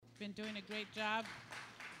been doing a great job.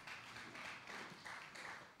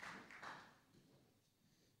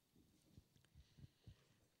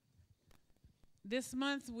 This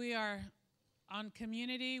month we are on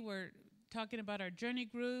community. We're talking about our journey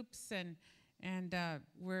groups, and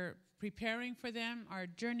we're preparing for them, our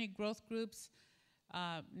journey growth groups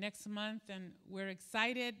next month, and we're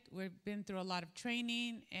excited. We've been through a lot of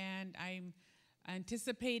training, and I'm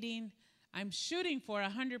shooting for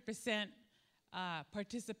 100%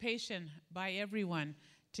 participation by everyone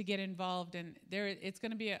to get involved, and it's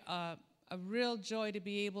going to be a real joy to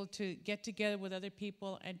be able to get together with other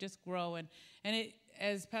people and just grow. And it,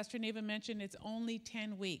 as Pastor Neva mentioned, it's only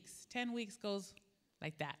 10 weeks. 10 weeks goes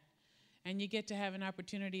like that. And you get to have an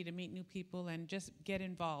opportunity to meet new people and just get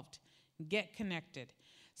involved, get connected.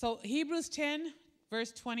 So Hebrews 10,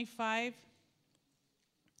 verse 25,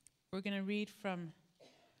 we're going to read from,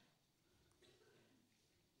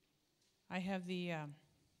 I have the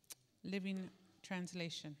Living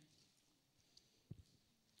Translation.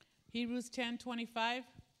 Hebrews 10:25.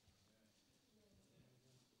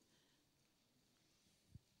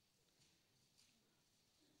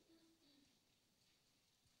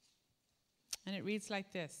 And it reads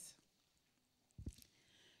like this.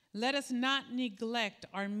 Let us not neglect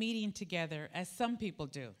our meeting together as some people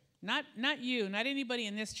do. Not you, not anybody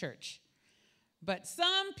in this church. But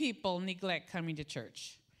some people neglect coming to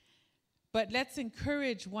church. But let's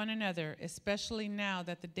encourage one another, especially now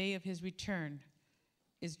that the day of his return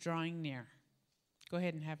is drawing near. Go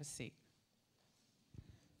ahead and have a seat.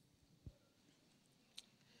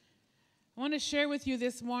 I want to share with you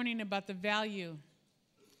this morning about the value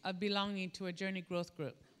of belonging to a Journey Growth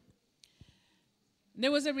Group.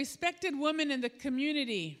 There was a respected woman in the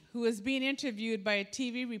community who was being interviewed by a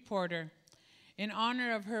TV reporter in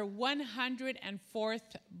honor of her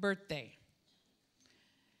 104th birthday.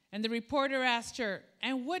 And the reporter asked her,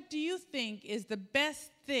 "And what do you think is the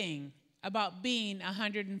best thing about being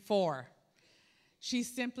 104? She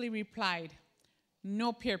simply replied,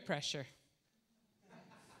 "No peer pressure."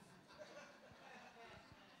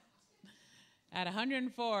 At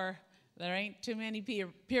 104, there ain't too many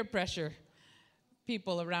peer pressure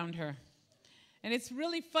people around her. And it's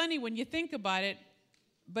really funny when you think about it,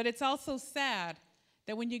 but it's also sad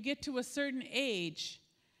that when you get to a certain age,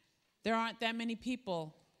 there aren't that many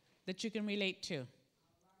people that you can relate to.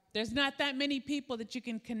 There's not that many people that you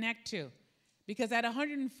can connect to, because at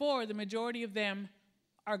 104, the majority of them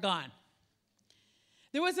are gone.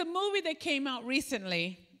 There was a movie that came out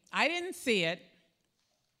recently. I didn't see it,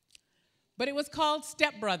 but it was called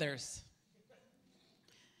Step Brothers.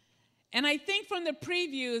 And I think from the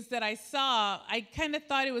previews that I saw, I kind of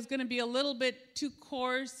thought it was going to be a little bit too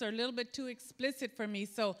coarse or a little bit too explicit for me,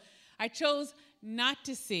 so I chose not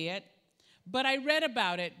to see it. But I read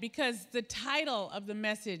about it because the title of the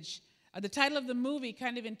message, the title of the movie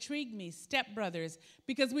kind of intrigued me, Step Brothers,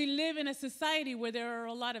 because we live in a society where there are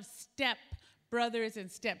a lot of step brothers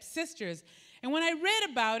and step sisters. And when I read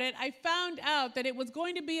about it, I found out that it was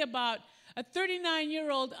going to be about a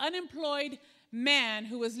 39-year-old unemployed man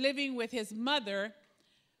who was living with his mother,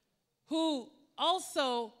 who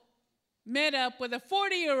also met up with a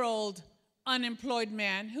 40-year-old unemployed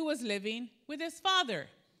man who was living with his father.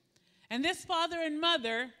 And this father and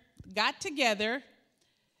mother got together,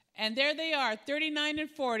 and there they are, 39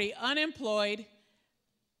 and 40, unemployed.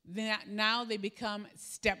 Now they become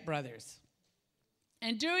stepbrothers.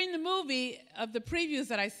 And during the movie, of the previews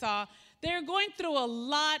that I saw, they were going through a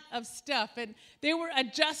lot of stuff, and they were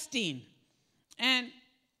adjusting. And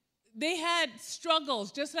they had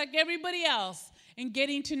struggles, just like everybody else, in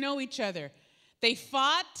getting to know each other. They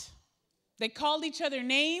fought. They called each other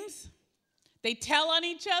names. They tell on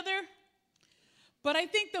each other. But I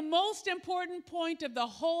think the most important point of the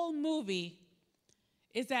whole movie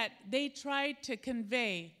is that they tried to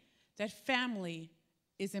convey that family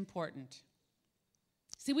is important.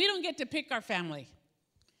 See, we don't get to pick our family.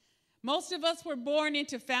 Most of us were born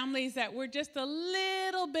into families that were just a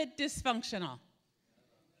little bit dysfunctional.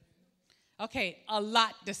 Okay, a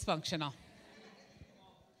lot dysfunctional.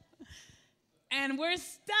 And we're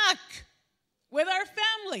stuck with our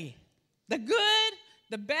family. The good,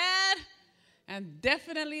 the bad, and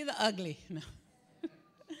definitely the ugly. No.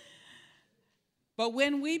 But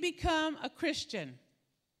when we become a Christian,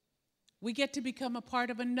 we get to become a part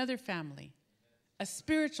of another family, a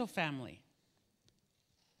spiritual family.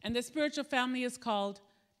 And the spiritual family is called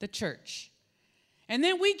the church. And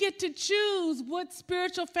then we get to choose what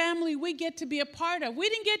spiritual family we get to be a part of. We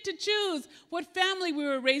didn't get to choose what family we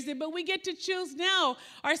were raised in, but we get to choose now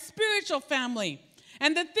our spiritual family.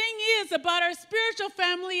 And the thing is about our spiritual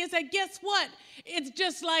family is that, guess what? It's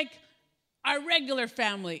just like our regular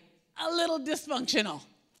family. a little dysfunctional.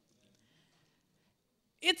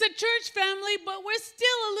 It's a church family, but we're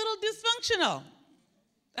still a little dysfunctional.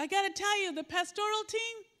 I got to tell you, the pastoral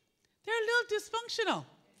team, they're a little dysfunctional.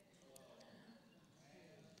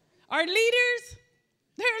 Our leaders,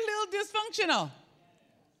 they're a little dysfunctional.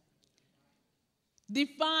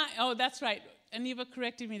 Oh, that's right. Aniva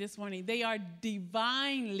corrected me this morning. They are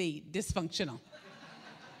divinely dysfunctional.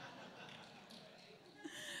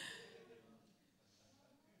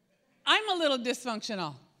 I'm a little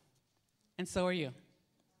dysfunctional, and so are you.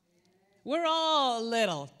 We're all a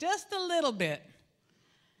little, just a little bit.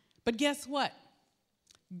 But guess what?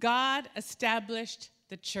 God established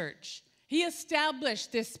the church. He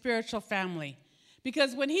established this spiritual family.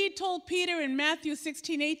 Because when he told Peter in Matthew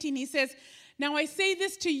 16:18, he says, "Now I say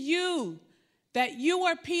this to you, that you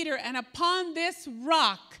are Peter, and upon this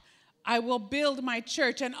rock I will build my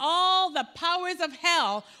church, and all the powers of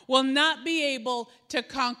hell will not be able to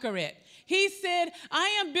conquer it." He said, I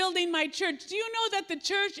am building my church. Do you know that the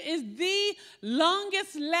church is the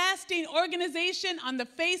longest lasting organization on the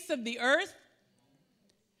face of the earth?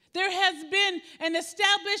 There has been an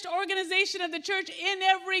established organization of the church in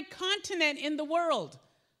every continent in the world.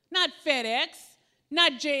 Not FedEx,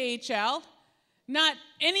 not JHL, not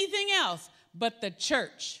anything else, but the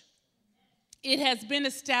church. It has been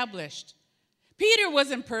established. Peter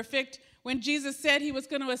wasn't perfect when Jesus said he was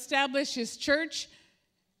going to establish his church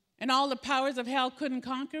and all the powers of hell couldn't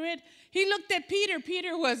conquer it. He looked at Peter.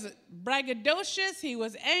 Peter was braggadocious. He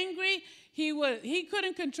was angry. He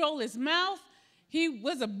couldn't control his mouth. He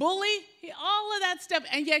was a bully. All of that stuff.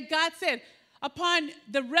 And yet God said, upon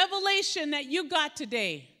the revelation that you got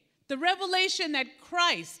today, the revelation that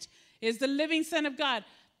Christ is the living Son of God,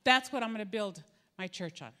 that's what I'm going to build my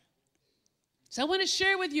church on. So I want to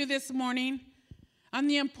share with you this morning on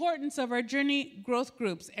the importance of our journey growth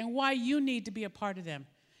groups and why you need to be a part of them.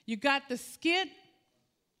 You got the skit,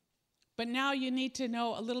 but now you need to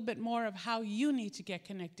know a little bit more of how you need to get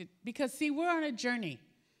connected. Because, see, we're on a journey.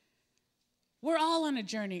 We're all on a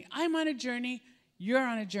journey. I'm on a journey. You're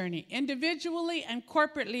on a journey, individually and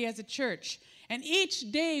corporately as a church. And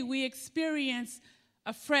each day we experience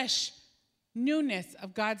a fresh newness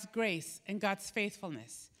of God's grace and God's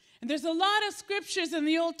faithfulness. And there's a lot of scriptures in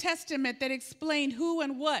the Old Testament that explain who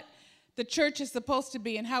and what the church is supposed to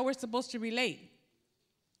be and how we're supposed to relate.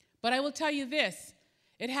 But I will tell you this,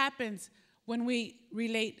 it happens when we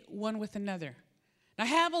relate one with another. I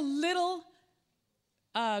have a little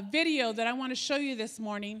video that I want to show you this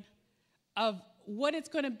morning of what it's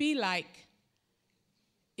going to be like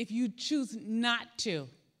if you choose not to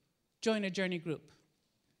join a journey group.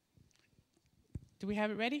 Do we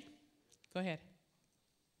have it ready? Go ahead.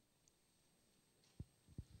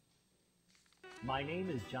 My name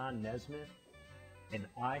is John Nesmith, and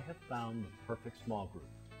I have found the perfect small group.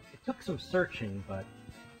 It took some searching, but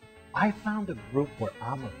I found a group where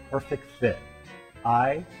I'm a perfect fit.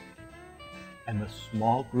 I am a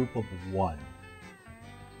small group of one.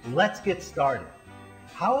 Let's get started.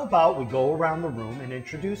 How about we go around the room and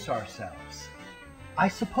introduce ourselves? I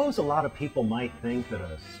suppose a lot of people might think that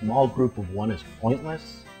a small group of one is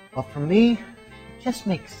pointless, but for me, it just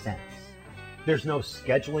makes sense. There's no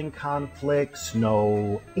scheduling conflicts,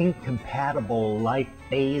 no incompatible life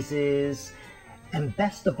phases, and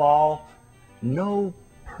best of all, no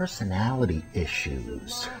personality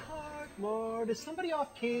issues. Lord, is somebody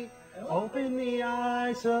off key? Open the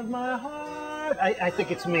eyes of my heart. I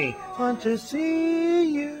think it's me. Want to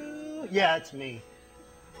see you. Yeah, it's me.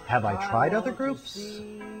 Have I tried other groups?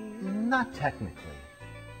 Not technically.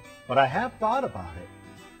 But I have thought about it.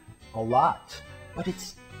 A lot. But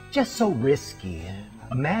it's just so risky.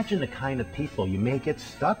 Imagine the kind of people you may get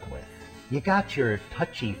stuck with. You got your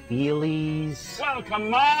touchy-feelies. Well,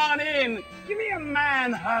 come on in. Give me a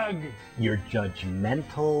man hug. Your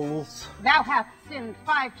judgmentals. Thou hast sinned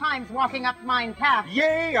 5 times walking up mine path.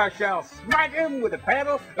 Yea, I shall smite him with the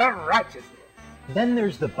paddle of righteousness. Then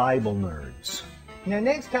there's the Bible nerds. Now,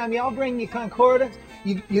 next time, y'all bring your concordance,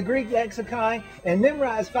 your Greek lexicon, and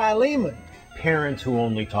memorize Philemon. Parents who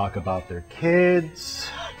only talk about their kids.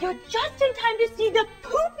 You're just in time to see the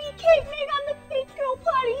poopy cake made on the fake girl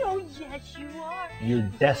party. Oh, yes, you are. Your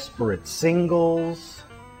desperate singles.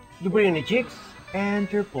 You bring the chicks?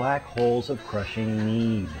 And your black holes of crushing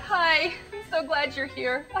need. Hi, I'm so glad you're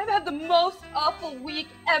here. I've had the most awful week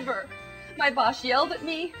ever. My boss yelled at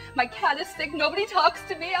me. My cat is sick. Nobody talks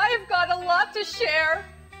to me. I have got a lot to share.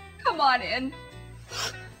 Come on in.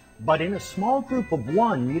 But in a small group of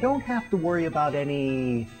one, you don't have to worry about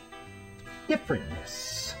any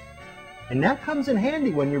differentness. And that comes in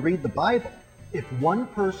handy when you read the Bible. If one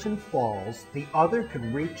person falls, the other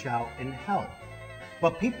can reach out and help.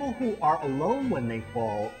 But people who are alone when they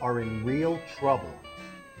fall are in real trouble.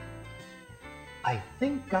 I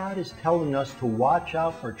think God is telling us to watch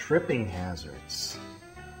out for tripping hazards.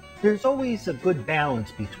 There's always a good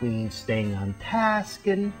balance between staying on task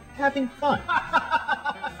and having fun.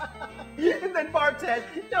 And then Bart said,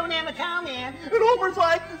 "Don't have a cow, man." And Homer's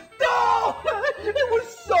like, "No! It was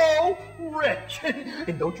so rich."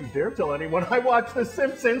 And don't you dare tell anyone I watched The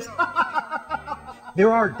Simpsons.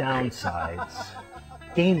 There are downsides.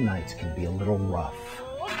 Game nights can be a little rough.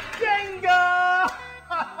 Jenga!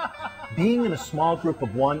 Being in a small group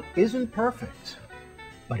of one isn't perfect,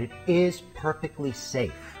 but it is perfectly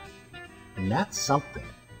safe. And that's something.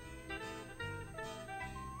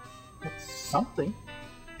 It's something.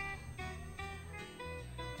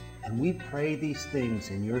 And we pray these things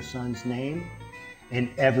in your Son's name, and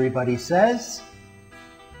everybody says,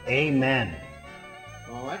 Amen.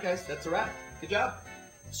 All right, guys, that's a wrap. Good job.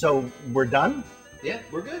 So we're done? Yeah,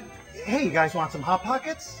 we're good. Hey, you guys want some Hot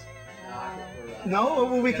Pockets? No,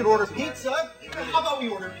 well, we could order pizza. How about we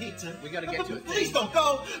order pizza? We gotta get to it. Please don't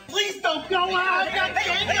go. Please don't go. I've got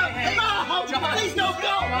Jenga. No, John. please don't go.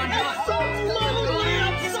 John. It's so lonely.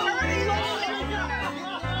 I'm so lonely.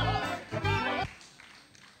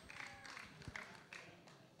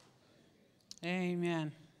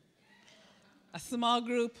 Amen. A small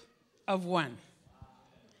group of one.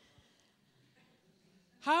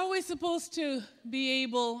 How are we supposed to be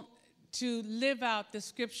able to live out the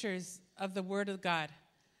scriptures of the Word of God?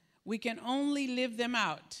 We can only live them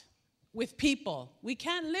out with people. We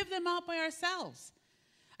can't live them out by ourselves.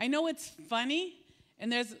 I know it's funny,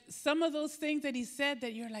 and there's some of those things that he said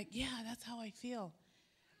that you're like, yeah, that's how I feel.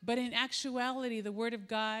 But in actuality, the Word of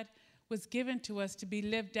God was given to us to be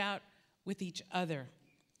lived out with each other.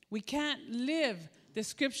 We can't live the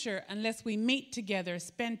scripture unless we meet together,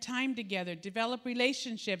 spend time together, develop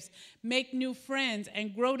relationships, make new friends,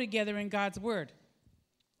 and grow together in God's Word.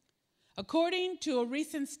 According to a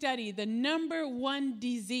recent study, the number one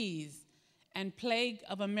disease and plague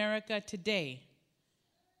of America today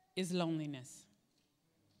is loneliness.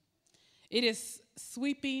 It is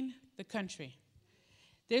sweeping the country.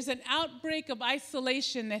 There's an outbreak of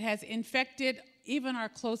isolation that has infected even our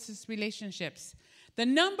closest relationships. The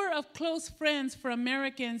number of close friends for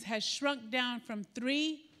Americans has shrunk down from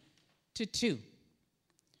 3 to 2.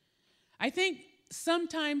 I think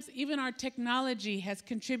sometimes even our technology has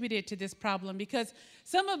contributed to this problem because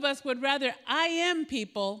some of us would rather I am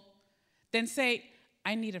people than say,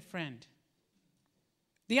 I need a friend.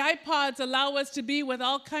 The iPods allow us to be with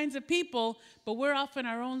all kinds of people, but we're off in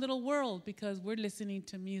our own little world because we're listening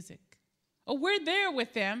to music. Or we're there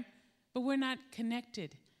with them, but we're not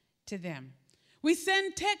connected to them. We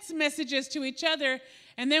send text messages to each other,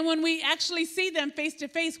 and then when we actually see them face to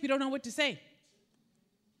face, we don't know what to say.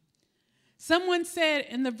 Someone said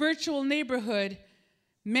in the virtual neighborhood,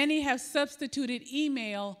 many have substituted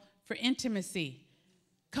email for intimacy,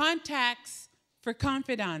 contacts for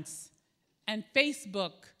confidants, and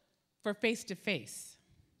Facebook for face-to-face.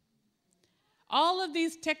 All of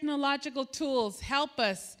these technological tools help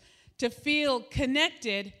us to feel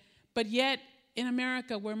connected, but yet in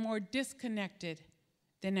America, we're more disconnected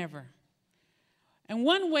than ever. And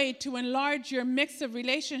one way to enlarge your mix of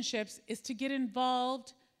relationships is to get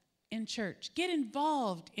involved in church. Get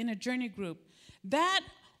involved in a journey group. That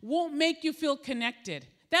won't make you feel connected.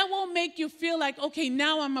 That won't make you feel like, okay,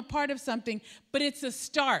 now I'm a part of something, but it's a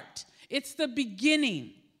start. It's the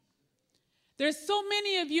beginning. There's so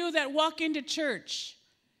many of you that walk into church,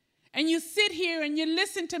 and you sit here and you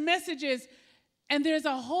listen to messages, and there's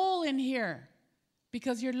a hole in here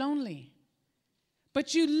because you're lonely.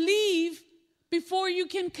 But you leave before you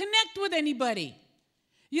can connect with anybody.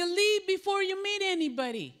 You leave before you meet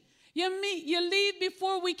anybody. You leave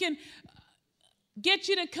before we can get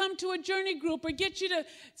you to come to a journey group or get you to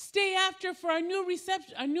stay after for our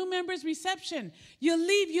new members' reception. You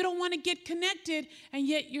leave, you don't want to get connected, and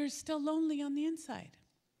yet you're still lonely on the inside.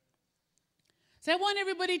 So I want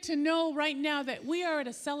everybody to know right now that we are at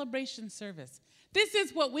a celebration service. This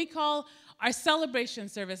is what we call our celebration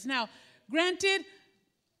service. Now, granted,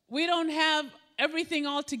 we don't have everything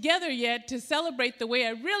all together yet to celebrate the way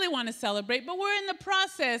I really want to celebrate, but we're in the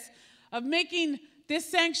process of making this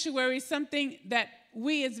sanctuary something that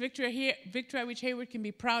we as Victory Outreach Hayward can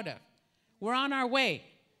be proud of. We're on our way.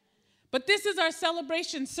 But this is our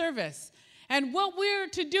celebration service. And what we're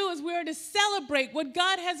to do is we're to celebrate what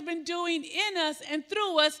God has been doing in us and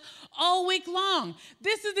through us all week long.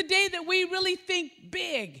 This is the day that we really think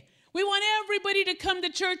big. We want everybody to come to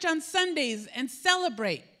church on Sundays and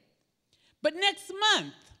celebrate. But next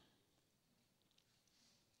month,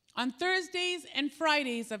 on Thursdays and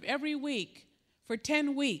Fridays of every week, for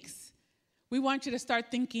 10 weeks, we want you to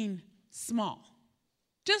start thinking small.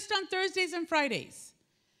 Just on Thursdays and Fridays.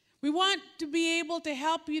 We want to be able to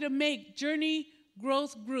help you to make journey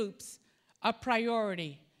growth groups a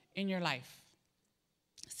priority in your life.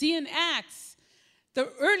 See, in Acts, the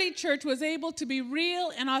early church was able to be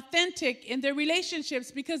real and authentic in their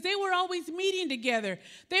relationships because they were always meeting together.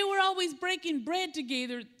 They were always breaking bread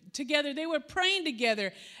together. They were praying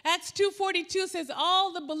together. Acts 2:42 says,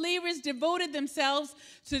 all the believers devoted themselves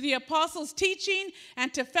to the apostles' teaching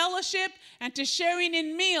and to fellowship and to sharing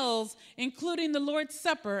in meals, including the Lord's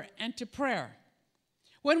Supper, and to prayer.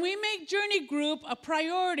 When we make Journey Group a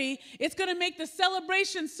priority, it's going to make the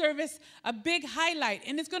celebration service a big highlight,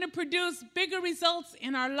 and it's going to produce bigger results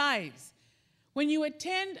in our lives. When you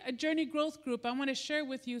attend a Journey Growth Group, I want to share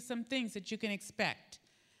with you some things that you can expect.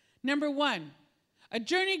 Number one, a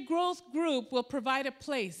Journey Growth Group will provide a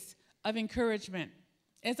place of encouragement.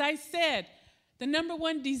 As I said, the number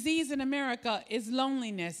one disease in America is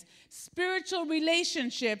loneliness. Spiritual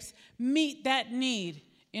relationships meet that need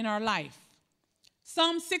in our life.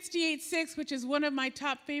 Psalm 68:6, which is one of my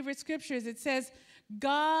top favorite scriptures, it says,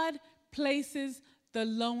 God places the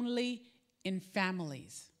lonely in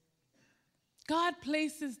families. God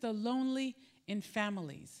places the lonely in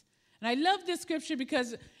families. And I love this scripture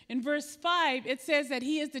because in verse 5, it says that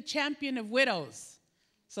he is the champion of widows.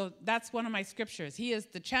 So that's one of my scriptures. He is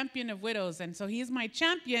the champion of widows, and so he is my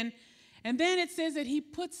champion. And then it says that he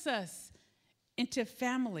puts us into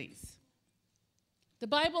families. The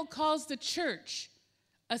Bible calls the church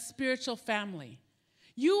a spiritual family.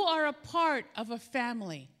 You are a part of a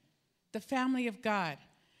family, the family of God.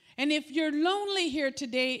 And if you're lonely here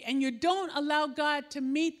today and you don't allow God to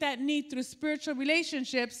meet that need through spiritual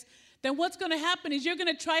relationships, then what's going to happen is you're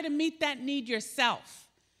going to try to meet that need yourself.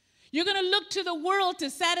 You're going to look to the world to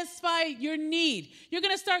satisfy your need. You're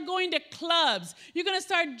going to start going to clubs. You're going to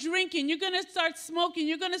start drinking. You're going to start smoking.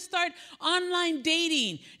 You're going to start online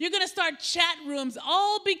dating. You're going to start chat rooms,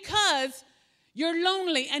 all because you're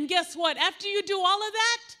lonely. And guess what? After you do all of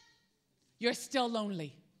that, you're still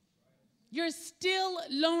lonely. You're still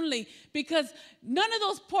lonely because none of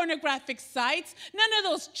those pornographic sites, none of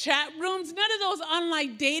those chat rooms, none of those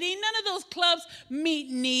online dating, none of those clubs meet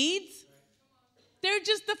needs. They're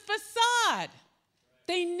just the facade.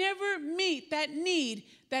 They never meet that need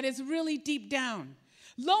that is really deep down.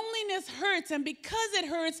 Loneliness hurts, and because it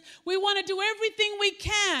hurts, we want to do everything we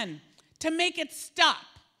can to make it stop,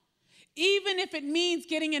 even if it means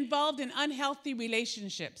getting involved in unhealthy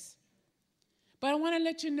relationships. But I want to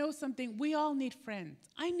let you know something. We all need friends.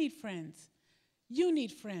 I need friends. You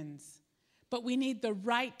need friends. But we need the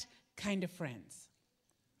right kind of friends.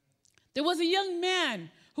 There was a young man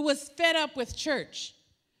who was fed up with church.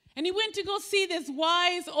 And he went to go see this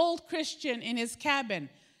wise old Christian in his cabin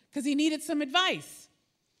because he needed some advice.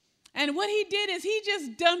 And what he did is he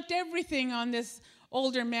just dumped everything on this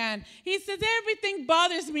older man. He says, everything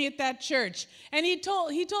bothers me at that church. And he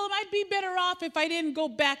told him I'd be better off if I didn't go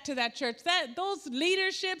back to that church. Those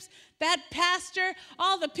leaderships, that pastor,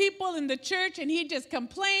 all the people in the church, and he just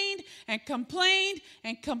complained and complained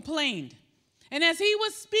and complained. And as he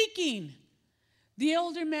was speaking, the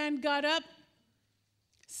older man got up,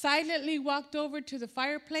 silently walked over to the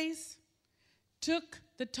fireplace, took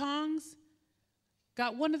the tongs,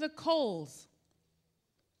 got one of the coals,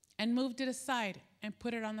 and moved it aside and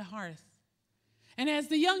put it on the hearth. And as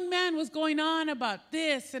the young man was going on about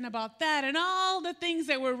this and about that and all the things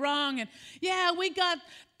that were wrong, and yeah, we got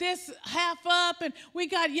this half up and we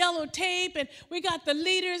got yellow tape and we got the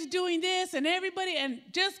leaders doing this and everybody, and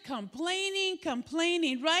just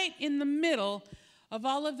complaining right in the middle of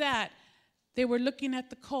all of that, they were looking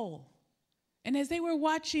at the coal. And as they were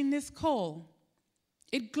watching this coal,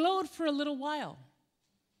 it glowed for a little while.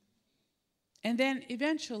 And then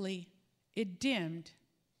eventually it dimmed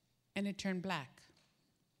and it turned black.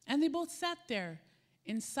 And they both sat there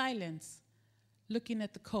in silence looking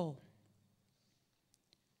at the coal.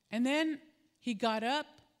 And then he got up,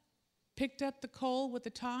 picked up the coal with the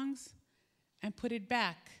tongs, and put it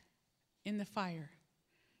back in the fire.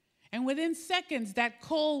 And within seconds, that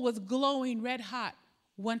coal was glowing red hot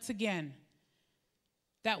once again.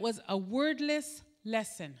 That was a wordless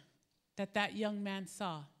lesson that young man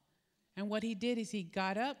saw. And what he did is he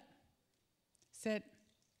got up, said,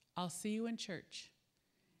 I'll see you in church.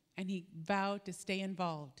 And he vowed to stay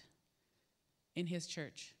involved in his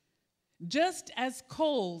church. Just as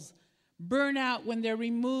coals burn out when they're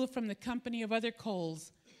removed from the company of other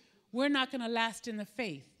coals, we're not going to last in the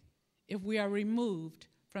faith if we are removed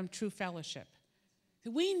from true fellowship.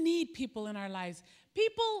 We need people in our lives.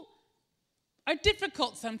 People are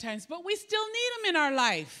difficult sometimes, but we still need them in our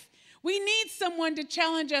life. We need someone to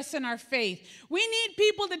challenge us in our faith. We need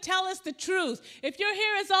people to tell us the truth. If your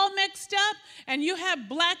hair is all mixed up and you have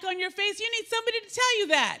black on your face, you need somebody to tell you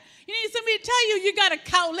that. You need somebody to tell you got a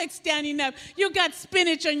cowlick standing up. You got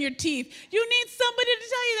spinach on your teeth. You need somebody to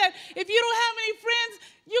tell you that. If you don't have any friends,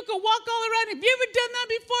 you can walk all around. Have you ever done that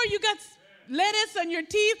before? You got lettuce on your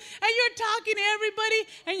teeth, and you're talking to everybody,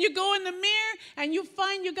 and you go in the mirror, and you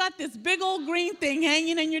find you got this big old green thing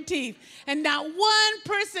hanging in your teeth, and not one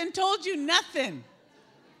person told you nothing.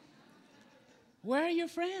 Where are your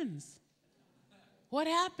friends? What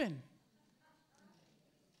happened?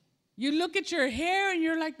 You look at your hair, and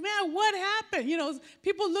you're like, man, what happened? You know,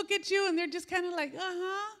 people look at you, and they're just kind of like,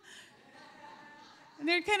 uh-huh. And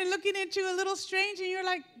they're kind of looking at you a little strange, and you're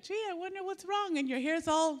like, gee, I wonder what's wrong, and your hair's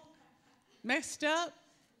all messed up.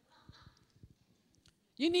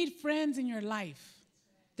 You need friends in your life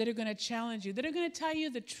that are going to challenge you, that are going to tell you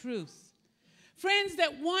the truth. Friends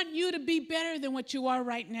that want you to be better than what you are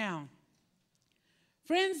right now.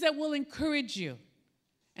 Friends that will encourage you.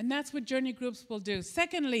 And that's what journey groups will do.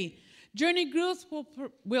 Secondly, journey groups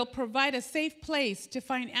will provide a safe place to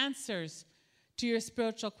find answers to your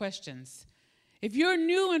spiritual questions. If you're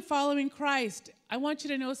new in following Christ, I want you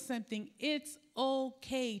to know something. It's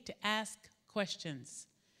okay to ask questions.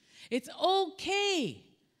 It's okay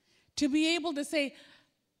to be able to say,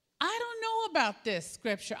 I don't know about this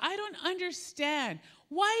scripture. I don't understand.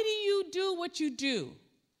 Why do you do what you do?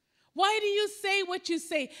 Why do you say what you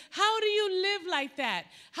say? How do you live like that?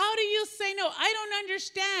 How do you say, no, I don't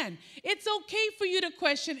understand? It's okay for you to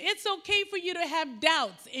question. It's okay for you to have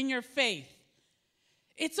doubts in your faith.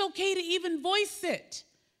 It's okay to even voice it.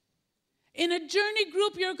 In a journey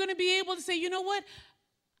group, you're going to be able to say, you know what?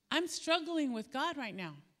 I'm struggling with God right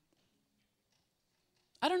now.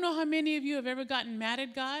 I don't know how many of you have ever gotten mad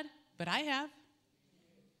at God, but I have.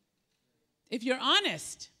 If you're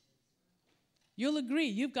honest, you'll agree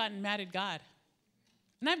you've gotten mad at God.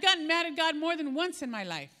 And I've gotten mad at God more than once in my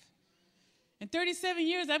life. In 37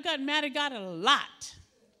 years, I've gotten mad at God a lot.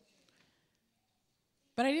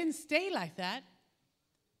 But I didn't stay like that.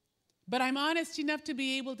 But I'm honest enough to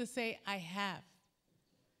be able to say, I have.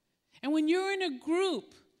 And when you're in a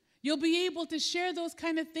group, you'll be able to share those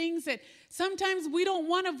kind of things that sometimes we don't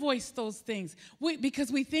want to voice those things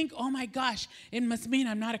because we think, oh my gosh, it must mean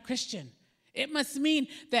I'm not a Christian. It must mean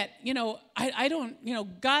that, I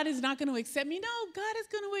don't, God is not going to accept me. No, God is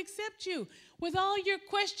going to accept you. With all your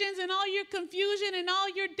questions and all your confusion and all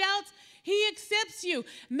your doubts, He accepts you.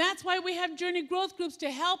 And that's why we have journey growth groups,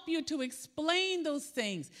 to help you to explain those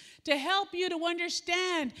things, to help you to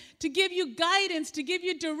understand, to give you guidance, to give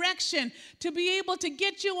you direction, to be able to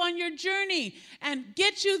get you on your journey and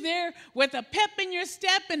get you there with a pep in your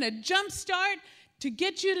step and a jump start, to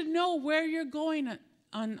get you to know where you're going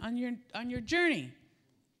on your journey.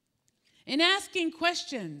 In asking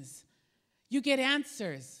questions, you get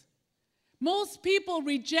answers. Most people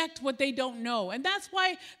reject what they don't know. And that's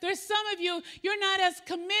why there's some of you, you're not as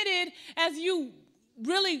committed as you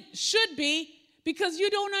really should be, because you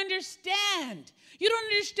don't understand. You don't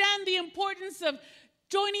understand the importance of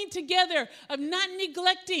joining together, of not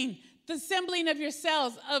neglecting the assembling of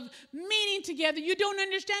yourselves, of meeting together. You don't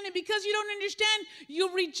understand it. Because you don't understand,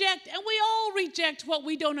 you reject. And we all reject what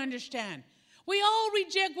we don't understand. We all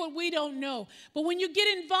reject what we don't know. But when you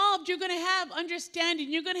get involved, you're going to have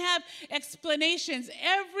understanding. You're going to have explanations.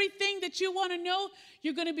 Everything that you want to know,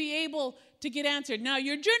 you're going to be able to get answered. Now,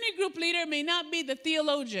 your journey group leader may not be the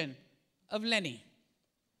theologian of Lenny.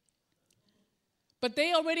 But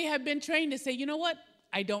they already have been trained to say, you know what?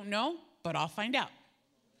 I don't know, but I'll find out.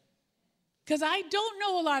 Because I don't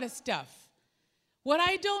know a lot of stuff. What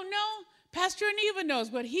I don't know, Pastor Aneva knows.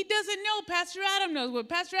 What he doesn't know, Pastor Adam knows. What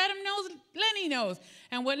Pastor Adam knows, Lenny knows.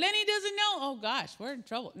 And what Lenny doesn't know, oh gosh, we're in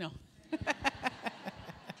trouble. No.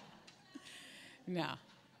 No.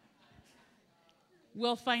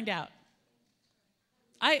 We'll find out.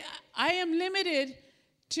 I am limited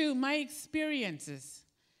to my experiences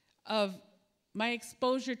of my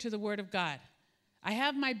exposure to the Word of God. I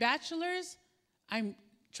have my bachelor's. I'm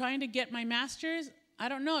trying to get my master's. I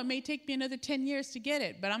don't know. It may take me another 10 years to get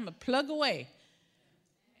it, but I'm a plug away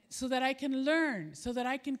so that I can learn, so that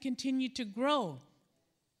I can continue to grow.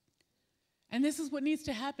 And this is what needs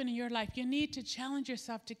to happen in your life. You need to challenge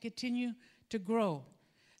yourself to continue to grow.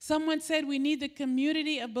 Someone said we need the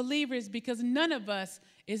community of believers because none of us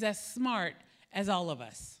is as smart as all of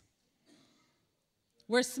us.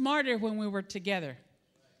 We're smarter when we work together.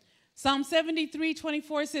 Psalm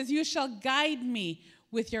 73:24 says, you shall guide me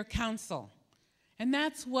with your counsel. And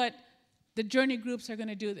that's what the journey groups are going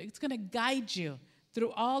to do. It's going to guide you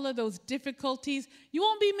through all of those difficulties. You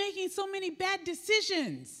won't be making so many bad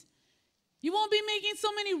decisions You won't be making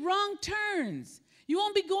so many wrong turns. You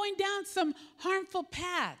won't be going down some harmful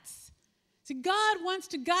paths. See, God wants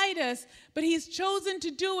to guide us, but he's chosen to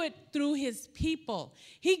do it through his people.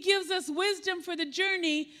 He gives us wisdom for the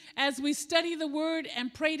journey as we study the word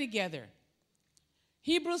and pray together.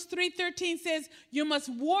 Hebrews 3:13 says, you must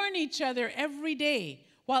warn each other every day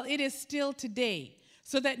while it is still today,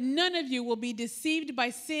 so that none of you will be deceived by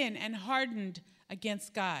sin and hardened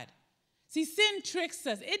against God. See, sin tricks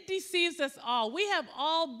us. It deceives us all. We have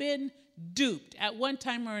all been duped at one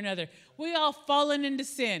time or another. We all fallen into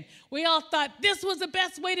sin. We all thought this was the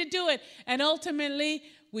best way to do it. And ultimately,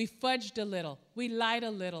 we fudged a little. We lied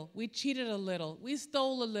a little. We cheated a little. We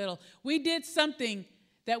stole a little. We did something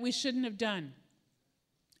that we shouldn't have done.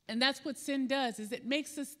 And that's what sin does, is it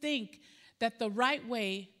makes us think that the right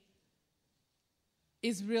way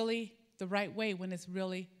is really the right way when it's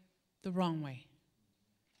really the wrong way.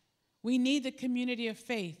 We need the community of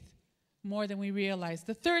faith more than we realize.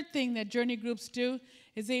 The third thing that journey groups do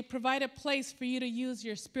is they provide a place for you to use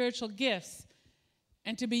your spiritual gifts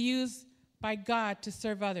and to be used by God to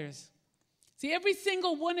serve others. See, every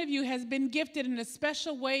single one of you has been gifted in a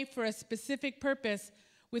special way for a specific purpose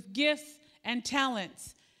with gifts and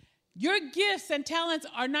talents. Your gifts and talents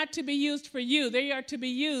are not to be used for you. They are to be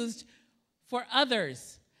used for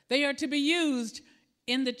others. They are to be used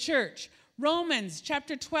in the church. Romans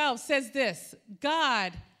chapter 12 says this: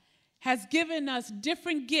 God has given us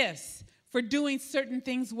different gifts for doing certain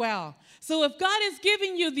things well. So if God is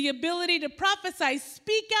giving you the ability to prophesy,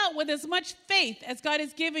 speak out with as much faith as God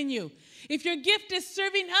has given you. If your gift is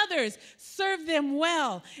serving others, serve them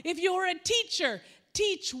well. If you're a teacher,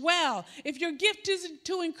 teach well. If your gift is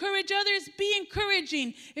to encourage others, be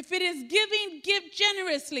encouraging. If it is giving, give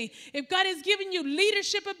generously. If God has given you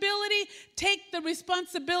leadership ability, take the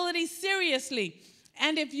responsibility seriously.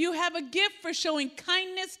 And if you have a gift for showing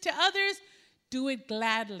kindness to others, do it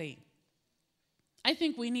gladly. I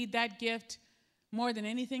think we need that gift more than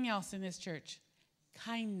anything else in this church.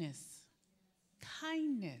 Kindness.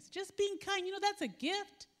 Kindness. Just being kind. You know, that's a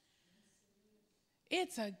gift.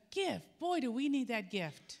 It's a gift. Boy, do we need that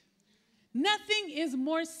gift. Nothing is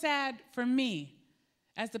more sad for me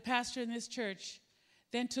as the pastor in this church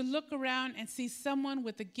than to look around and see someone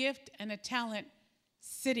with a gift and a talent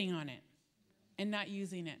sitting on it and not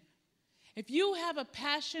using it. If you have a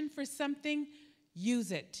passion for something,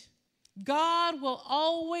 use it. God will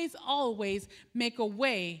always, always make a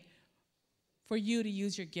way for you to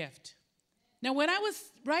use your gift. Now, when I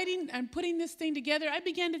was writing and putting this thing together, I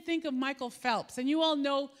began to think of Michael Phelps. And you all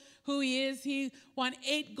know who he is. He won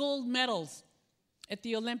 8 gold medals at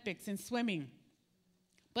the Olympics in swimming.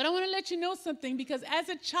 But I want to let you know something, because as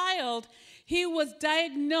a child, he was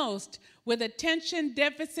diagnosed with attention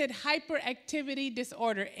deficit hyperactivity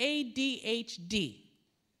disorder, ADHD.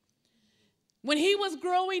 When he was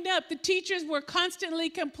growing up, the teachers were constantly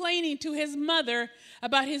complaining to his mother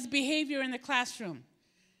about his behavior in the classroom.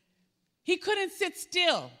 He couldn't sit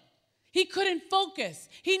still. He couldn't focus.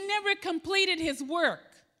 He never completed his work.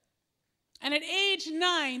 And at age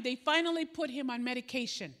 9, they finally put him on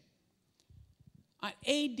medication, on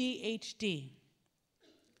ADHD.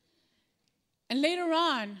 And later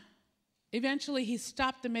on, eventually he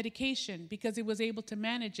stopped the medication because he was able to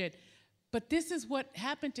manage it. But this is what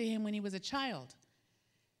happened to him when he was a child.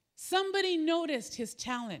 Somebody noticed his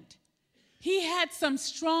talent. He had some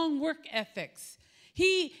strong work ethics.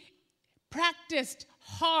 He practiced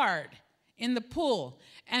hard in the pool,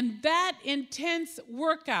 and that intense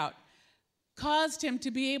workout caused him to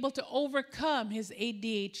be able to overcome his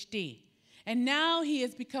ADHD. And now he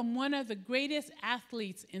has become one of the greatest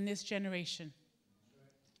athletes in this generation.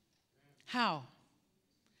 How?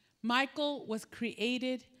 Michael was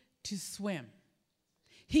created to swim.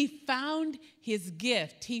 He found his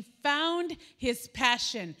gift. He found his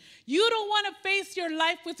passion. You don't want to face your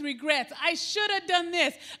life with regrets. I should have done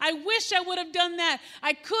this. I wish I would have done that.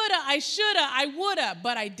 I could have, I should have, I would have,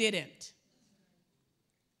 but I didn't.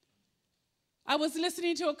 I was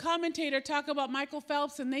listening to a commentator talk about Michael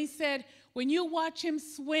Phelps, and they said, when you watch him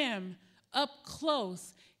swim up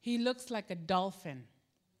close, he looks like a dolphin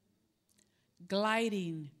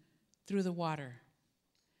gliding through the water.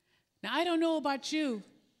 Now, I don't know about you,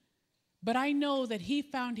 but I know that he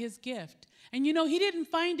found his gift. And you know, he didn't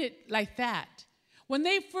find it like that. When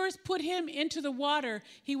they first put him into the water,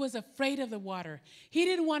 he was afraid of the water. He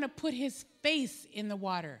didn't want to put his face in the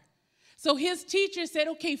water. So his teacher said,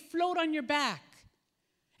 okay, float on your back.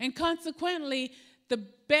 And consequently, the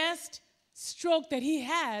best stroke that he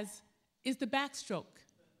has is the backstroke,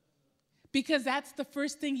 because that's the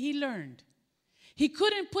first thing he learned. He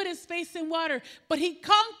couldn't put his face in water, but he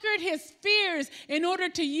conquered his fears in order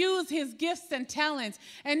to use his gifts and talents.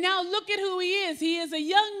 And now look at who he is. He is a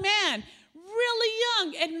young man,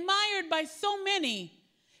 really young, admired by so many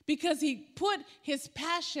because he put his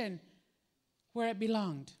passion where it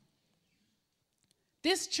belonged.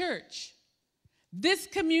 This church, this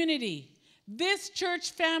community, this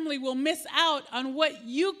church family will miss out on what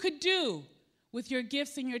you could do with your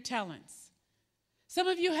gifts and your talents. Some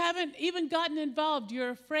of you haven't even gotten involved.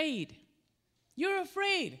 You're afraid. You're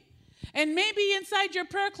afraid. And maybe inside your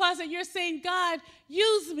prayer closet, you're saying, God,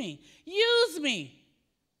 use me. Use me.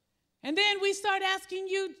 And then we start asking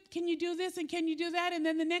you, can you do this and can you do that? And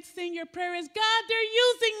then the next thing your prayer is, God, they're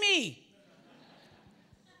using me.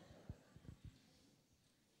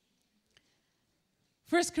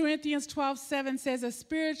 1 Corinthians 12:7 says, a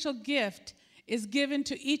spiritual gift is given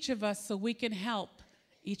to each of us so we can help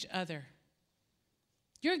each other.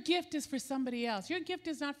 Your gift is for somebody else. Your gift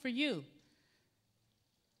is not for you.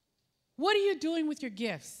 What are you doing with your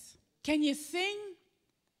gifts? Can you sing?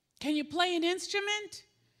 Can you play an instrument?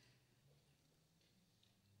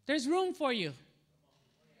 There's room for you.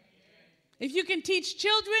 If you can teach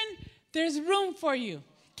children, there's room for you.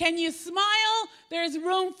 Can you smile? There's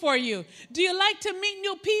room for you. Do you like to meet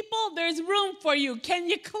new people? There's room for you. Can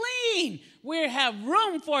you clean? We have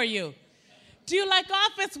room for you. Do you like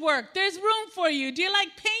office work? There's room for you. Do you like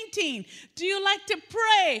painting? Do you like to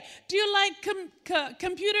pray? Do you like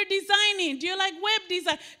computer designing? Do you like web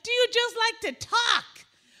design? Do you just like to talk?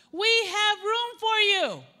 We have room for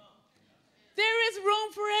you. There is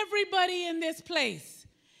room for everybody in this place.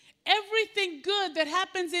 Everything good that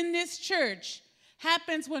happens in this church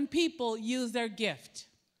happens when people use their gift.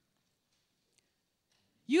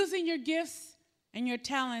 Using your gifts and your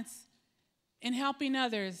talents in helping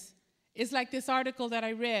others is like this article that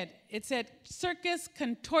I read. It said, circus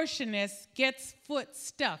contortionist gets foot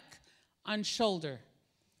stuck on shoulder.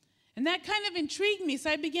 And that kind of intrigued me,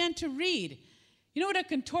 so I began to read. You know what a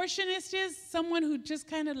contortionist is? Someone who just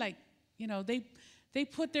kind of like, you know, they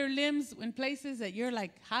put their limbs in places that you're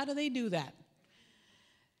like, how do they do that?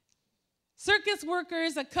 Circus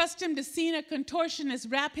workers accustomed to seeing a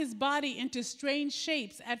contortionist wrap his body into strange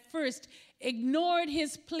shapes at first ignored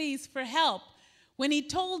his pleas for help when he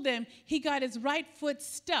told them he got his right foot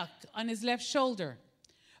stuck on his left shoulder.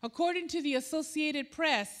 According to the Associated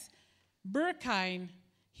Press, Berkijn,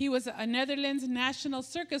 he was a Netherlands national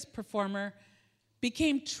circus performer,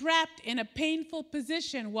 became trapped in a painful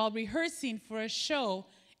position while rehearsing for a show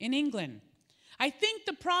in England. I think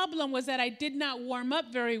the problem was that I did not warm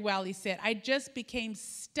up very well, he said. I just became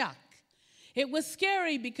stuck. It was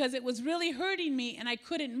scary because it was really hurting me and I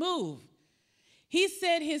couldn't move. He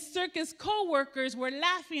said his circus co-workers were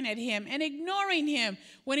laughing at him and ignoring him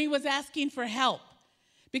when he was asking for help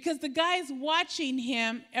because the guys watching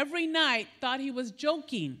him every night thought he was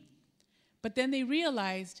joking. But then they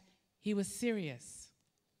realized he was serious.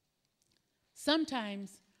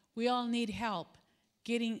 Sometimes we all need help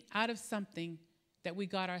getting out of something that we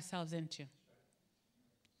got ourselves into.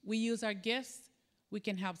 We use our gifts, we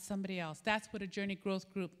can help somebody else. That's what a Journey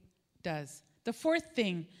Growth Group does. The fourth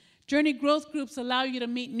thing, Journey Growth Groups allow you to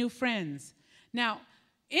meet new friends. Now,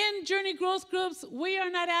 in Journey Growth Groups, we are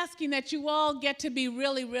not asking that you all get to be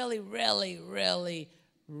really, really, really, really,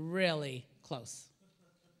 really close.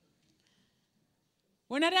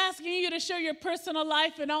 We're not asking you to share your personal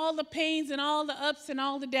life and all the pains and all the ups and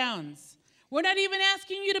all the downs. We're not even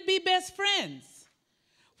asking you to be best friends.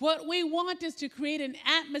 What we want is to create an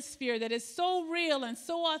atmosphere that is so real and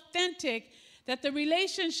so authentic that the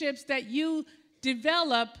relationships that you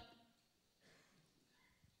develop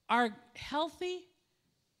are healthy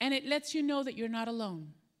and it lets you know that you're not alone.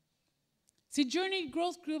 See, Journey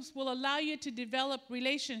Growth Groups will allow you to develop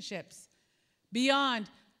relationships beyond,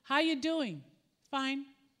 how you doing? Fine.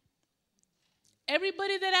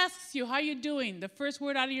 Everybody that asks you, how you doing? The first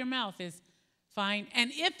word out of your mouth is fine. And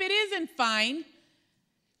if it isn't fine,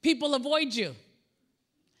 people avoid you.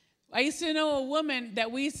 I used to know a woman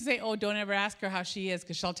that we used to say, oh, don't ever ask her how she is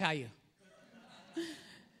because she'll tell you.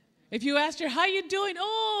 If you asked her, how you doing?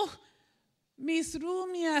 Oh, mis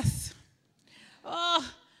rumias. Oh,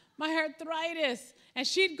 my arthritis. And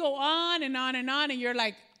she'd go on and on and on, and you're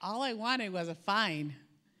like, all I wanted was a fine.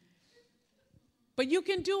 But you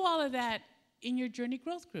can do all of that in your Journey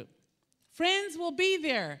Growth Group. Friends will be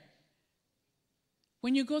there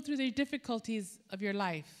when you go through the difficulties of your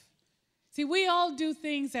life. See, we all do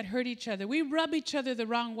things that hurt each other. We rub each other the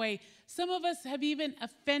wrong way. Some of us have even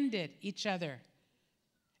offended each other.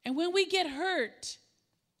 And when we get hurt,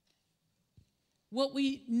 what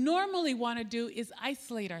we normally want to do is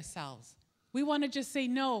isolate ourselves. We want to just say,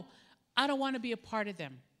 no, I don't want to be a part of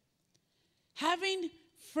them. Having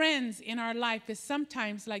friends in our life is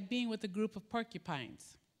sometimes like being with a group of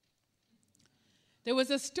porcupines. There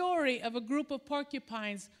was a story of a group of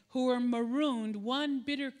porcupines who were marooned one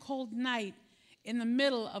bitter cold night in the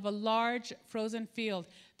middle of a large frozen field.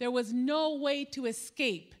 There was no way to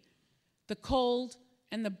escape the cold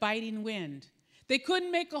and the biting wind. They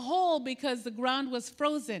couldn't make a hole because the ground was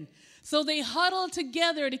frozen. So they huddled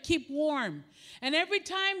together to keep warm. And every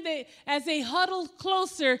time as they huddled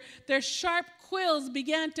closer, their sharp quills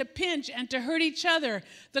began to pinch and to hurt each other.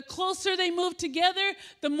 The closer they moved together,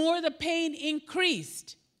 the more the pain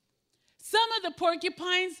increased. Some of the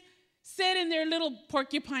porcupines said in their little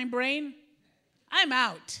porcupine brain, I'm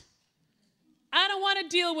out. I don't want to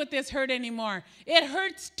deal with this hurt anymore. It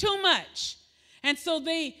hurts too much. And so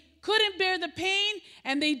they couldn't bear the pain,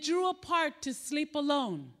 and they drew apart to sleep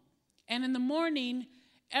alone. And in the morning,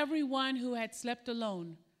 everyone who had slept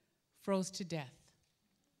alone froze to death.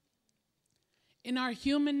 In our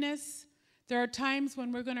humanness, there are times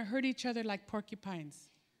when we're going to hurt each other like porcupines.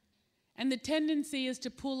 And the tendency is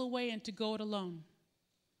to pull away and to go it alone.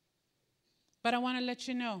 But I want to let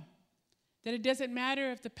you know that it doesn't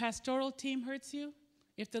matter if the pastoral team hurts you,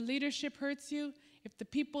 if the leadership hurts you, if the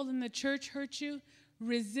people in the church hurt you,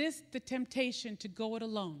 resist the temptation to go it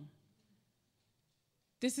alone.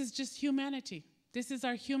 This is just humanity. This is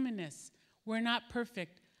our humanness. We're not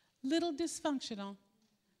perfect. Little dysfunctional.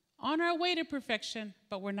 On our way to perfection,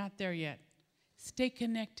 but we're not there yet. Stay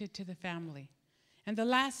connected to the family. And the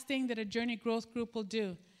last thing that a Journey Growth Group will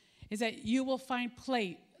do is that you will find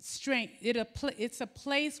strength. It's a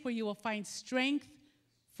place where you will find strength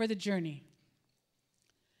for the journey.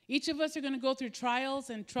 Each of us are going to go through trials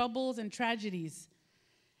and troubles and tragedies.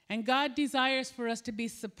 And God desires for us to be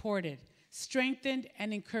supported, strengthened,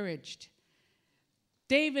 and encouraged.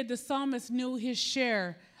 David, the psalmist, knew his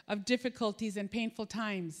share of difficulties and painful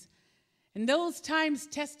times. And those times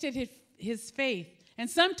tested his faith. And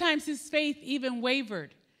sometimes his faith even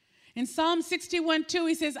wavered. In Psalm 61:2,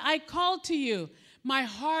 he says, I call to you, my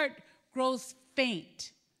heart grows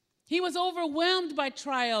faint. He was overwhelmed by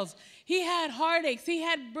trials. He had heartaches. He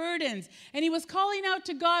had burdens. And he was calling out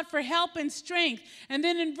to God for help and strength. And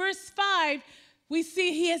then in verse 5, we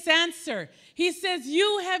see his answer. He says,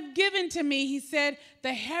 you have given to me, he said,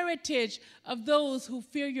 the heritage of those who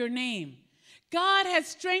fear your name. God has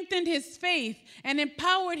strengthened his faith and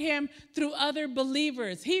empowered him through other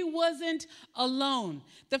believers. He wasn't alone.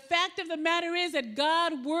 The fact of the matter is that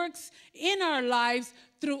God works in our lives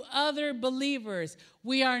through other believers.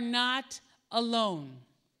 We are not alone.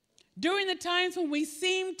 During the times when we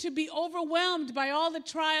seem to be overwhelmed by all the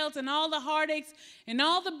trials and all the heartaches and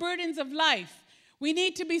all the burdens of life, we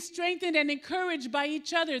need to be strengthened and encouraged by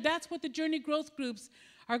each other. That's what the Journey Growth Groups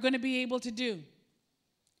are going to be able to do.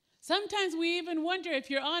 Sometimes we even wonder,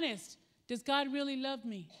 if you're honest, does God really love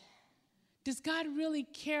me? Does God really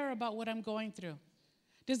care about what I'm going through?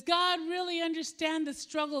 Does God really understand the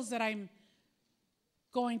struggles that I'm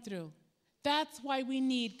going through? That's why we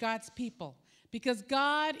need God's people, because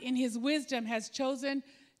God, in his wisdom, has chosen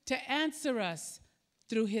to answer us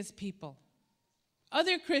through his people.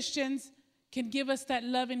 Other Christians can give us that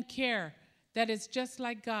love and care that is just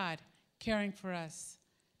like God caring for us.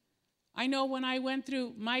 I know when I went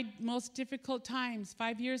through my most difficult times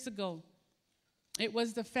 5 years ago, it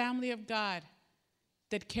was the family of God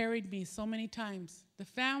that carried me so many times. The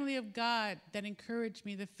family of God that encouraged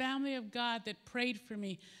me. The family of God that prayed for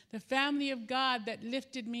me. The family of God that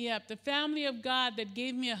lifted me up. The family of God that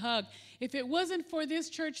gave me a hug. If it wasn't for this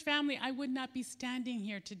church family, I would not be standing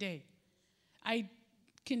here today. I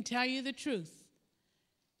can tell you the truth.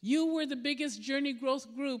 You were the biggest Journey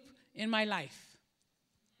Growth Group in my life.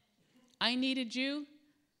 I needed you,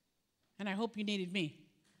 and I hope you needed me.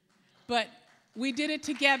 But we did it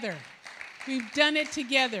together. We've done it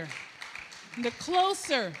together. And the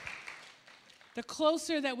closer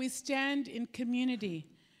that we stand in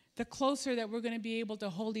community, the closer that we're going to be able to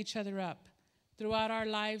hold each other up throughout our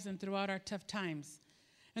lives and throughout our tough times.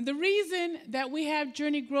 And the reason that we have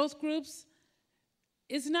Journey Growth Groups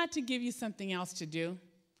is not to give you something else to do.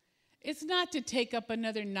 It's not to take up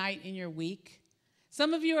another night in your week.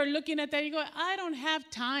 Some of you are looking at that, you go, I don't have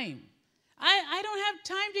time. I don't have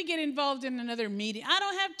time to get involved in another meeting. I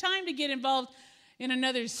don't have time to get involved in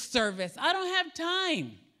another service. I don't have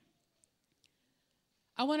time.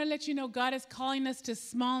 I want to let you know God is calling us to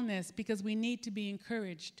smallness because we need to be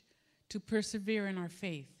encouraged to persevere in our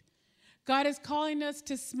faith. God is calling us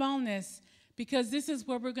to smallness because this is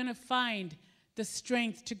where we're going to find the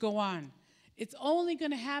strength to go on. It's only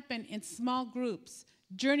going to happen in small groups,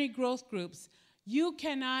 Journey Growth Groups. You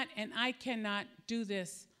cannot and I cannot do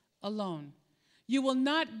this alone. You will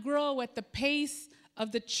not grow at the pace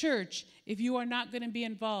of the church if you are not going to be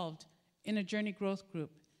involved in a Journey Growth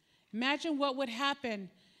Group. Imagine what would happen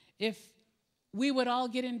if we would all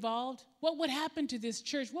get involved. What would happen to this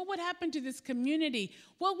church? What would happen to this community?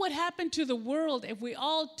 What would happen to the world if we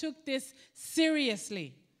all took this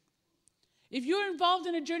seriously? If you're involved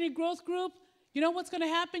in a Journey Growth Group, you know what's going to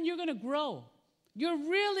happen? You're going to grow. You're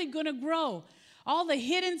really going to grow. All the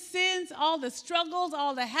hidden sins, all the struggles,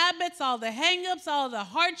 all the habits, all the hang-ups, all the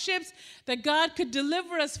hardships that God could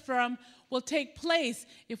deliver us from will take place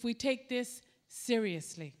if we take this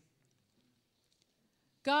seriously.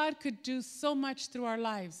 God could do so much through our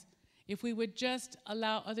lives if we would just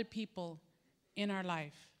allow other people in our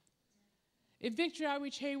life. If Victory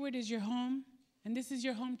Outreach Hayward is your home, and this is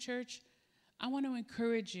your home church, I want to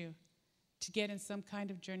encourage you to get in some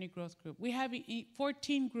kind of Journey Growth Group. We have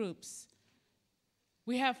 14 groups.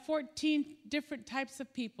 We have 14 different types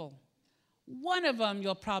of people. One of them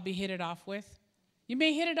you'll probably hit it off with. You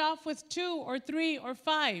may hit it off with 2 or 3 or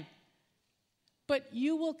 5, but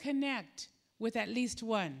you will connect with at least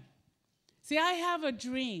one. See, I have a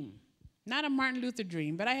dream, not a Martin Luther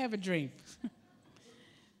dream, but I have a dream.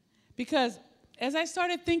 Because as I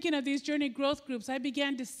started thinking of these Journey Growth Groups, I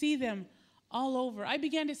began to see them all over. I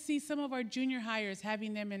began to see some of our junior hires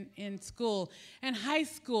having them in school and high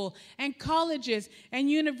school and colleges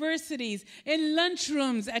and universities, in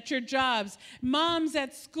lunchrooms at your jobs, moms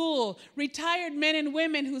at school, retired men and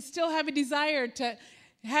women who still have a desire to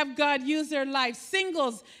have God use their life,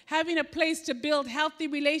 singles having a place to build healthy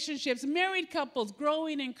relationships, married couples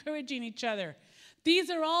growing and encouraging each other.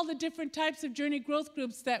 These are all the different types of Journey Growth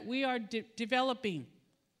Groups that we are developing.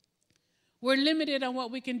 We're limited on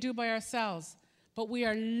what we can do by ourselves, but we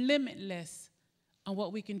are limitless on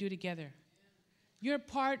what we can do together. You're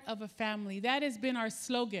part of a family. That has been our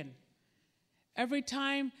slogan. Every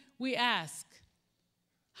time we ask,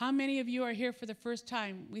 how many of you are here for the first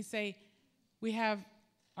time? We say, we have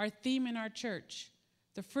our theme in our church.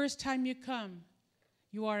 The first time you come,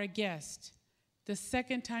 you are a guest. The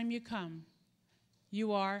second time you come,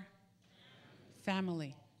 you are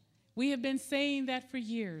family. We have been saying that for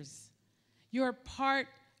years. You're part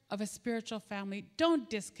of a spiritual family. Don't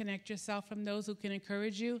disconnect yourself from those who can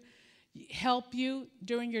encourage you, help you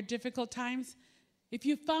during your difficult times. If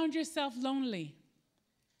you found yourself lonely,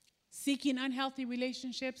 seeking unhealthy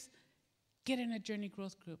relationships, get in a Journey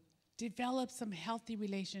Growth Group. Develop some healthy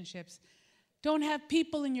relationships. Don't have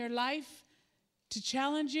people in your life to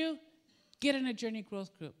challenge you, get in a Journey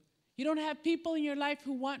Growth Group. You don't have people in your life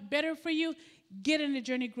who want better for you, get in a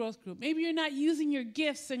Journey Growth Group. Maybe you're not using your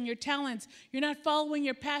gifts and your talents. You're not following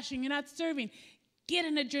your passion. You're not serving. Get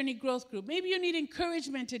in a Journey Growth Group. Maybe you need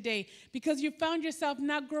encouragement today because you found yourself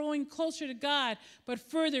not growing closer to God, but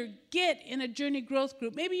further. Get in a Journey Growth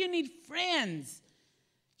Group. Maybe you need friends.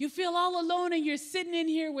 You feel all alone and you're sitting in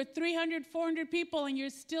here with 300, 400 people and you're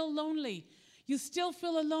still lonely. You still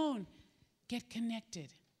feel alone. Get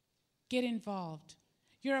connected. Get involved.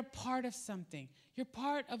 You're a part of something. You're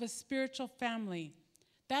part of a spiritual family.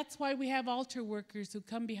 That's why we have altar workers who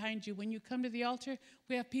come behind you. When you come to the altar,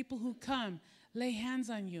 we have people who come, lay hands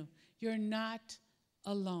on you. You're not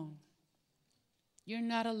alone. You're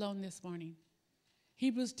not alone this morning.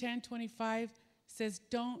 Hebrews 10:25 says,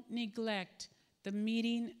 don't neglect the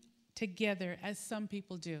meeting together as some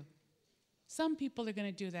people do. Some people are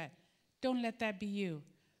going to do that. Don't let that be you,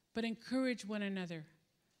 but encourage one another,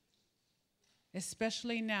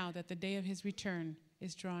 especially now that the day of his return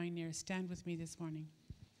is drawing near. Stand with me this morning.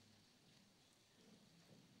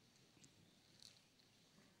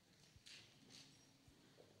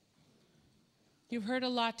 You've heard a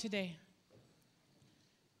lot today.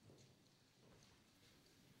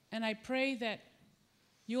 And I pray that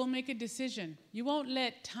you will make a decision. You won't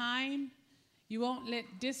let time, you won't let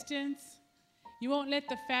distance, you won't let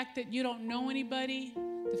the fact that you don't know anybody,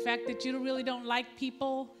 the fact that you really don't like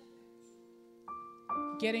people,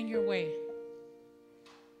 get in your way.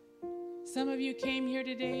 Some of you came here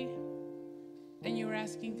today and you were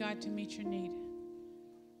asking God to meet your need.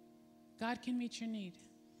 God can meet your need.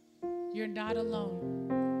 You're not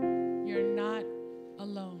alone. You're not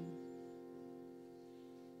alone.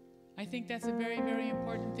 I think that's a very, very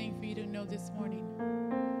important thing for you to know this morning.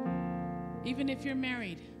 Even if you're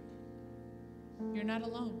married, you're not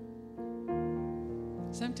alone.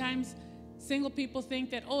 Sometimes single people think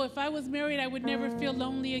that, oh, if I was married, I would never feel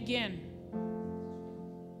lonely again.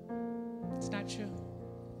 It's not true.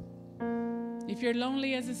 If you're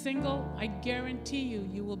lonely as a single, I guarantee you,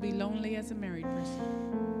 you will be lonely as a married person.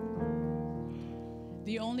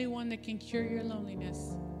 The only one that can cure your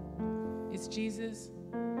loneliness is Jesus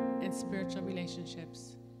and spiritual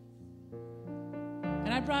relationships.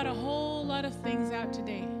 And I brought a whole lot of things out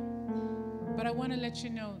today. But I want to let you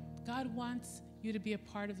know, God wants you to be a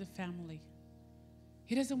part of the family.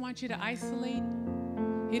 He doesn't want you to isolate.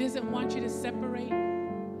 He doesn't want you to separate.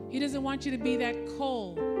 He doesn't want you to be that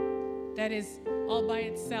coal that is all by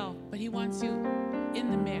itself, but he wants you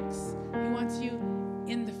in the mix. He wants you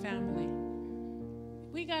in the family.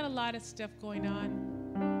 We got a lot of stuff going on,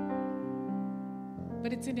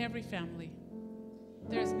 but it's in every family.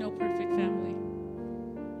 There's no perfect family.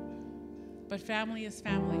 But family is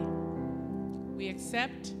family. We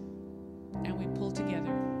accept and we pull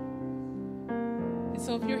together. And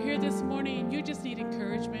so if you're here this morning and you just need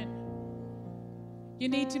encouragement, you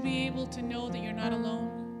need to be able to know that you're not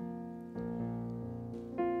alone.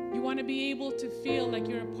 You want to be able to feel like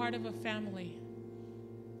you're a part of a family.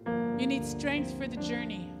 You need strength for the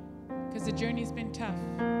journey because the journey's been tough.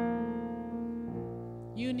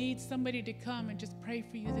 You need somebody to come and just pray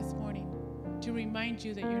for you this morning to remind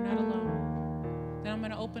you that you're not alone. Then I'm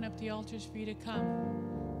going to open up the altars for you to come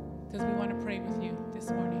because we want to pray with you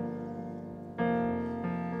this morning.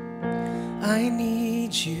 I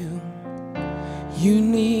need you. You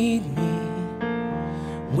need me.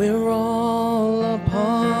 We're all a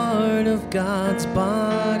part of God's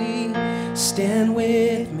body. Stand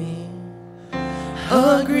with me.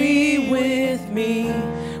 Agree with me.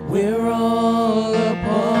 We're all a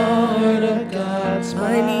part of God's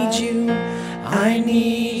body. I need you. I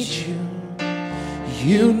need you.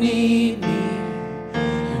 You need me.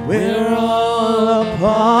 We're all a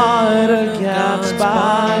part of God's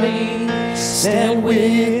body. Stand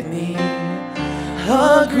with me.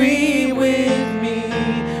 Agree with me.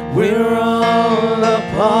 We're all a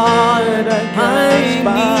part of God's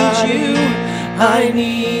body. I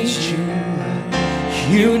need you.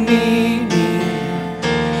 You need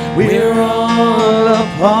me. We're all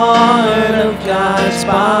a part of God's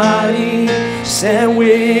body. Stand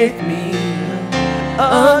with me.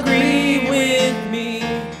 Agree